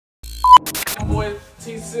boy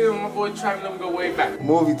TSIMSFILMS, my boy Travis, them go way back.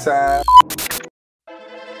 Movie time.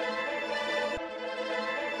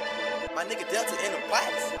 My nigga Delta in the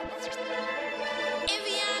box.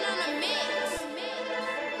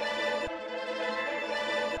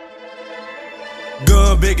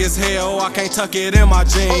 Gun big as hell, I can't tuck it in my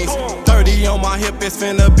jeans. 30 on my hip, it's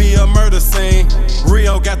finna be a murder scene.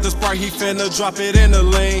 Rio got the spark, he finna drop it in the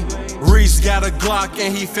lane. Reese got a Glock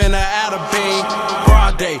and he finna add a beam.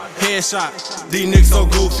 Broad day, headshot, these niggas so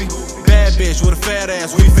goofy. Bad bitch with a fat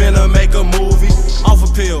ass, we finna make a movie. Off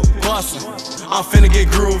a pill, bustin', I'm finna get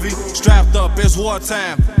groovy. Strapped up, it's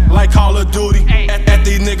wartime, like Call of Duty. At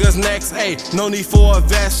these niggas' necks, ayy, no need for a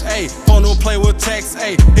vest, ayy. Phone don't play with text,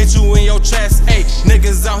 ayy, hit you in your chest, ayy.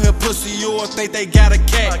 Niggas out here pussy, you would think they got a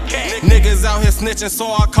cat. Niggas out here snitching, so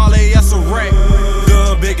I call AS a wreck.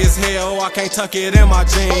 Gun big as hell, I can't tuck it in my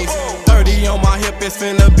jeans. 30 on my hip, it's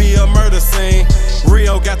finna be a murder scene.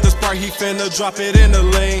 Rio got the spark, he finna drop it in the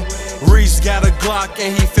lane. Reese got a Glock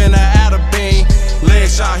and he finna add a beam. Leg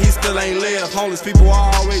shot, he still ain't live. Homeless people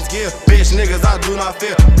I always give. Bitch niggas I do not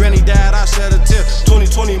fear. Granny died, I shed a tear.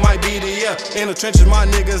 2020 might be the year. In the trenches, my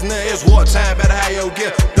niggas near. It's wartime, better have your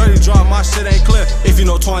gear. Dirty drop, my shit ain't clear. If you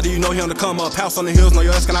know Twandy, you know he on the come up. House on the hills, know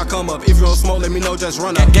your ass cannot come up. If you don't smoke, let me know, just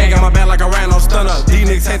run up. Gang got my back like I ran on stun up. These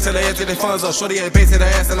niggas head to the edge, get their funds up. Shorty had base, hit her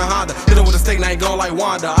ass in a Honda. Hit her with a stick, now ain't going like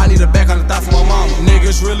Wanda. I need a back on the thigh for my mama.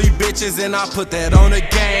 Niggas really bitches, and I put that on the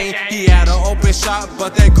game. He had an open shot,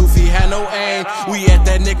 but that goofy had no aim. We at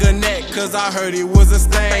that nigga neck, cause I heard he was a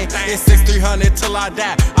stain. It's 6300 till I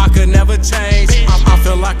die, I could never change. I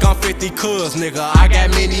feel like I'm 50 cuz, nigga, I got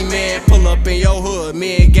many men. Pull up in your hood,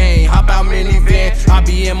 me and gang, hop out minivan. I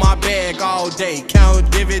be in my bag all day,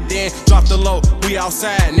 count dividend. Drop the low, we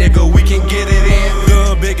outside, nigga, we can get it in.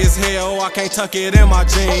 Gun big as hell, I can't tuck it in my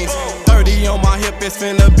jeans. 30 on my hip, it's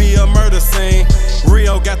finna be a murder scene.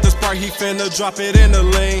 Rio got the spark, he finna drop it in the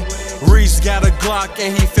lane. Reese got a Glock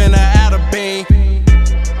and he finna add a beam.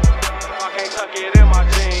 I can't tuck it in my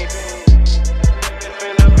jeans. It's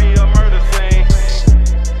finna be a murder scene.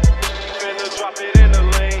 Finna drop it in the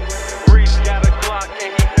lane. Reese got a Glock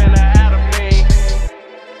and he finna add a beam.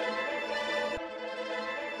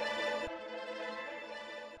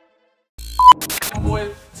 My boy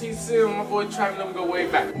TSIMSFILMS, my boy Travis, them go way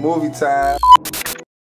back. Movie time.